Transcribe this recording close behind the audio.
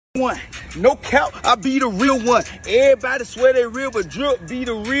one. No cap, I be the real one. Everybody swear they real, but Drip be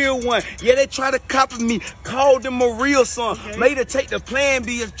the real one. Yeah, they try to copy me, called them a real son. Okay. Made her take the plan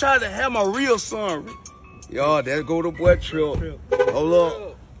B and try to have my real son. Y'all, there go the boy Trip. Hold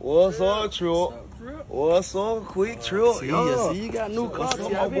up. What's up, Trip? What's up, quick Trip? See, you got new cars,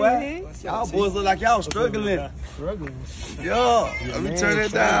 my boy. Y'all boys look like y'all struggling. Yo, let me turn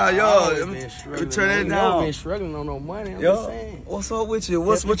it down, yo. Let me turn it down. You been struggling on no money. I'm just saying. What's up with you?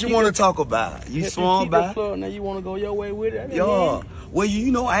 What you want to talk about? You swung by? Now you want to go your way with it? Yo, well,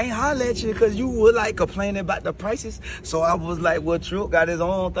 you know, I ain't holler at you because you were like complaining about the prices. So I was like, well, Trip got his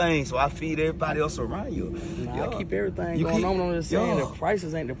own thing. So I feed everybody else around you. Nah, I keep everything going on. I'm just saying the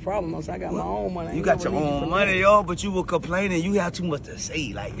prices ain't the problem. I got my own money. You got your own money, yo, but you were complaining. You have too much to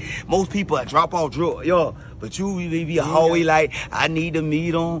say. Like, most people drop off Drip, yo. But you be always like, I need to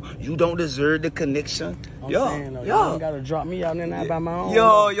meet on. You don't deserve the connection. I'm saying, though, you don't gotta drop me out and I buy my own.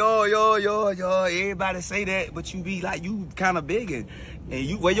 Yo. Everybody say that, but you be like, you kind of begging. And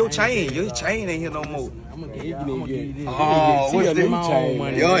you wear your chain. Your chain ain't here no more. I'm gonna give you this. Oh, what's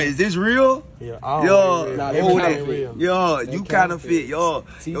this? Yo, is this real? Yeah. Yo, you kind of fit. Yo,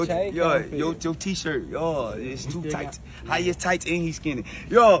 your t-shirt. Yo, it's too tight. How you tight and he's skinny.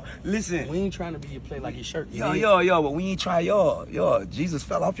 Yo, listen. We ain't trying to be a play like your shirt. Yo, but we ain't try. Yo, Jesus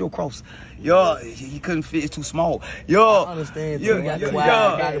fell off your cross. Yo, he couldn't fit. It's too small. Yo, I understand. Yo,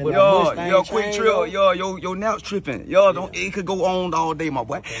 quick Trip. Yo, your nails tripping. Yo, don't. It could go on all day, my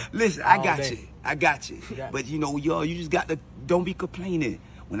boy. Okay. Listen, I got you. But you know, yo, you just got to don't be complaining.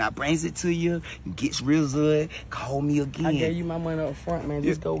 When I brings it to you, you gets real good. Call me again. I gave you my money up front, man.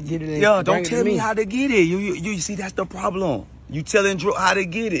 Just go get it. Yo, don't tell me how to get it. You see, that's the problem. You telling Drew how to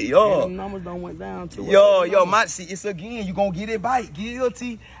get it, yo. The numbers don't went down too. Yo, see, it's again. You gonna get it bite.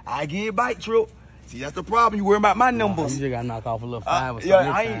 Guilty. I get it bite, Drew. See, that's the problem. You worry about my numbers. You just gotta knock off a little 5 or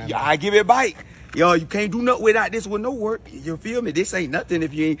something. I give it bite. Yo, you can't do nothing without this with no work. You feel me? This ain't nothing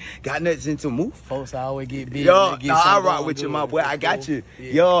if you ain't got nothing to move. Folks always get big. Yo, I rock with you, my boy. I got you.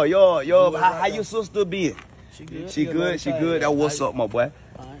 Yeah. Yo. How your sister been? She good. She good. That what's up, my boy?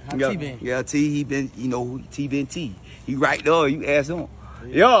 How T been? Yeah, T been, you know, T been T. He right there. You ask him.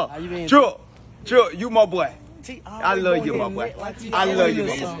 Yo, Trip, you my boy. I love you, my boy. I love you,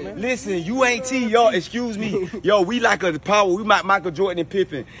 my boy. Listen, you ain't T, yo. Excuse me, yo. We like a power. We like Michael Jordan and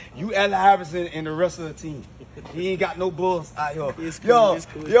Pippen. You Allen Iverson and the rest of the team. He ain't got no bulls out here. It's cool.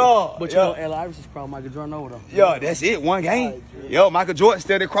 But you know, Allen Iverson's probably Michael Jordan over though. Yo, that's it. One game. Yo, Michael Jordan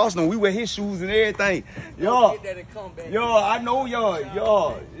steady crossing them. We wear his shoes and everything. Yo, I know,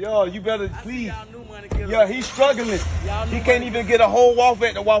 yo. You better please. Yo, he's struggling. He can't even get a whole waffle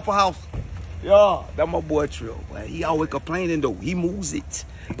at the Waffle House. Yo, that my boy Trill. He always complaining though. He moves it.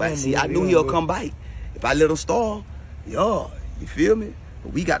 But see, I knew he'll come by. If I let him stall, yo, you feel me?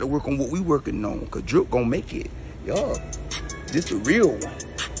 But we got to work on what we working on. Cause Drip gonna make it. Yo, this the real one.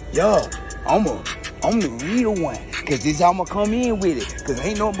 Yo, I'm the real one. Cause this how I'm gonna come in with it. Cause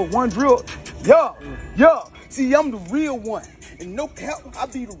ain't no but one Drip. Yo, see, I'm the real one. And no cap, I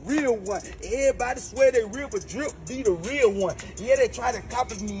be the real one. Everybody swear they real, but Drip be the real one. Yeah, they try to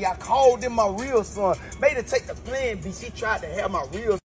copy me. I called them my real son. Made her take the plan B. She tried to have my real son.